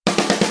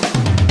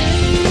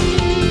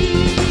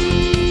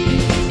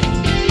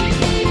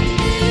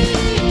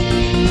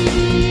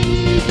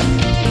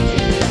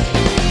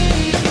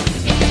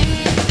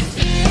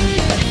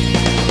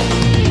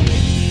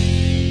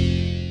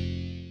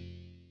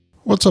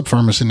What's up,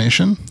 Pharmacy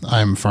Nation?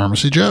 I'm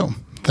Pharmacy Joe.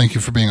 Thank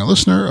you for being a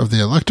listener of the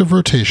Elective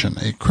Rotation,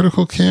 a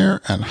critical care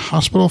and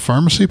hospital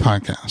pharmacy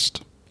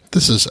podcast.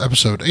 This is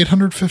episode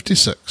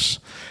 856.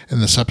 In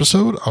this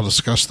episode, I'll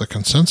discuss the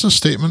consensus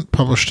statement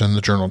published in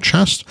the journal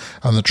Chest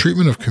on the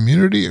treatment of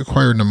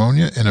community-acquired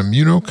pneumonia in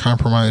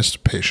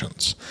immunocompromised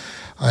patients.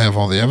 I have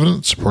all the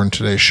evidence supporting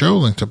today's show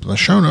linked up in the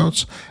show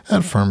notes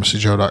at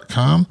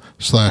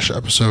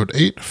pharmacyjoe.com/episode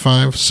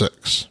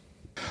 856.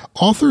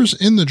 Authors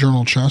in the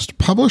journal Chest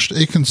published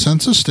a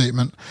consensus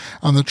statement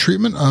on the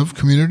treatment of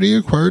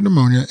community-acquired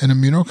pneumonia in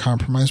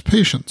immunocompromised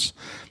patients.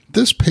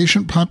 This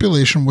patient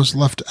population was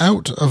left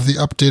out of the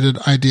updated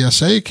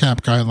IDSA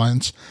CAP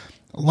guidelines,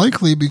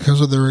 likely because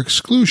of their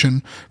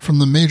exclusion from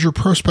the major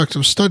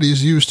prospective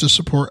studies used to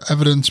support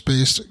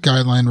evidence-based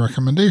guideline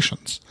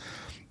recommendations.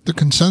 The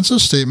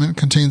consensus statement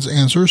contains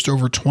answers to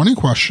over 20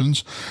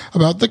 questions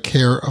about the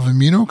care of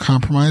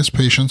immunocompromised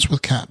patients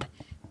with CAP.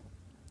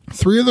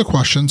 3 of the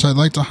questions I'd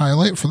like to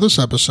highlight for this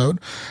episode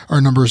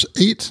are numbers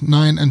 8,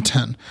 9, and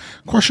 10.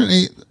 Question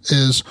 8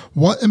 is,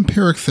 what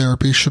empiric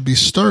therapy should be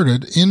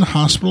started in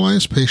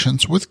hospitalized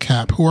patients with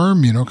CAP who are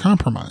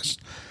immunocompromised?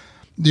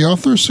 The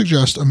authors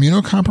suggest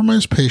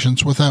immunocompromised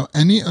patients without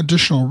any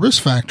additional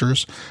risk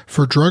factors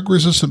for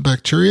drug-resistant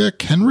bacteria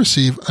can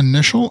receive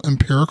initial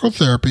empirical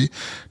therapy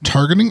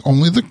targeting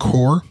only the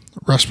core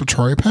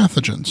respiratory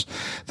pathogens.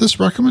 This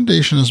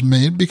recommendation is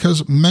made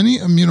because many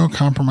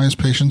immunocompromised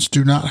patients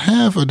do not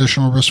have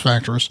additional risk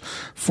factors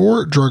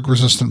for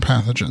drug-resistant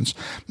pathogens,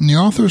 and the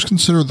authors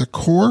consider the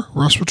core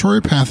respiratory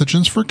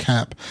pathogens for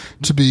CAP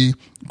to be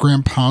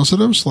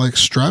gram-positives like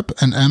strep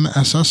and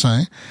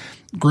MSSA,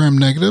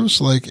 gram-negatives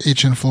like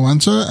H.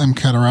 influenza, M.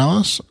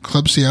 catarrhalis,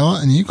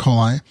 Klebsiella, and E.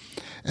 coli,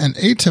 and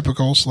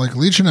atypicals like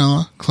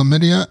Legionella,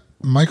 Chlamydia,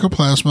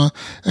 Mycoplasma,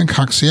 and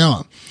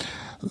Coxiella.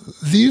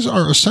 These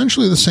are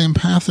essentially the same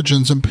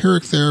pathogens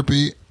empiric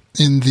therapy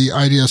in the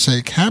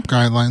IDSA CAP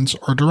guidelines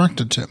are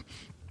directed to.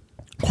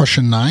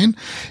 Question 9.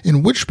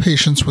 In which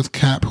patients with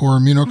CAP who are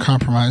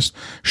immunocompromised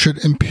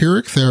should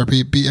empiric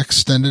therapy be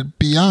extended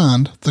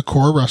beyond the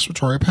core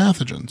respiratory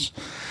pathogens?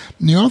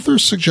 The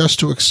authors suggest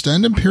to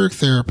extend empiric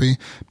therapy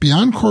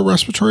beyond core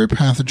respiratory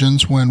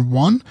pathogens when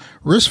 1.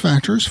 Risk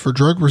factors for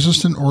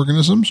drug-resistant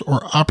organisms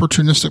or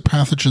opportunistic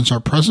pathogens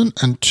are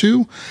present, and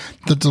 2.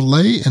 The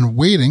delay in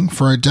waiting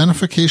for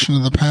identification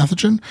of the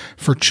pathogen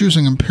for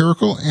choosing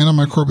empirical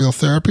antimicrobial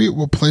therapy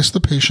will place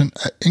the patient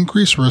at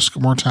increased risk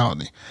of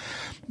mortality.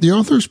 The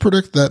authors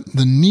predict that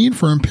the need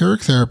for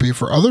empiric therapy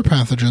for other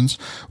pathogens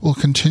will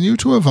continue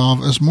to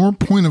evolve as more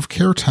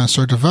point-of-care tests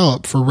are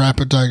developed for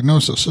rapid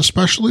diagnosis,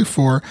 especially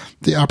for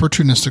the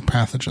opportunistic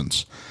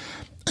pathogens.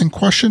 And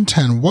question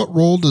 10, what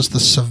role does the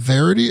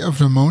severity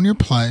of pneumonia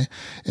play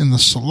in the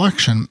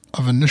selection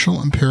of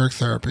initial empiric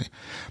therapy?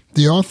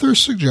 The authors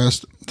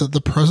suggest that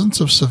the presence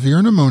of severe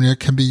pneumonia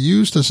can be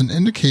used as an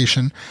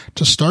indication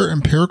to start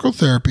empirical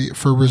therapy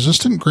for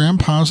resistant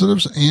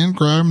gram-positives and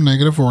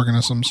gram-negative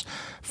organisms,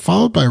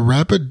 followed by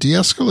rapid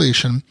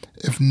de-escalation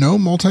if no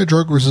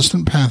multi-drug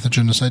resistant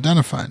pathogen is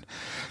identified.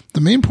 The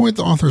main point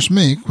the authors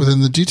make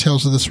within the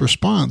details of this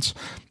response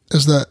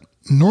is that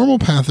normal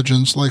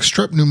pathogens like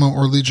strep pneumo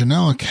or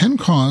Legionella can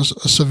cause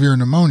a severe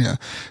pneumonia,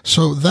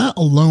 so that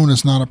alone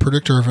is not a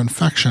predictor of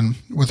infection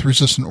with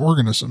resistant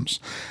organisms.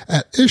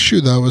 At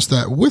issue, though, is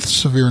that with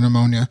severe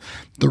pneumonia,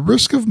 the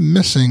risk of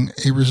missing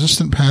a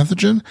resistant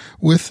pathogen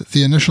with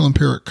the initial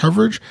empiric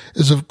coverage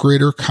is of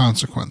greater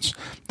consequence.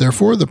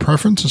 Therefore, the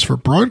preference is for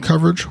broad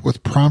coverage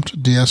with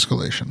prompt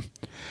de-escalation.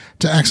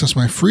 To access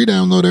my free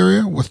download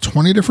area with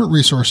 20 different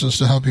resources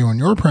to help you in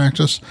your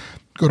practice,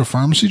 go to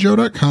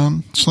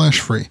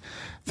pharmacyjoe.com/free.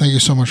 Thank you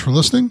so much for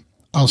listening.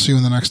 I'll see you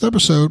in the next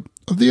episode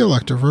of the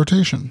Elective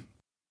Rotation.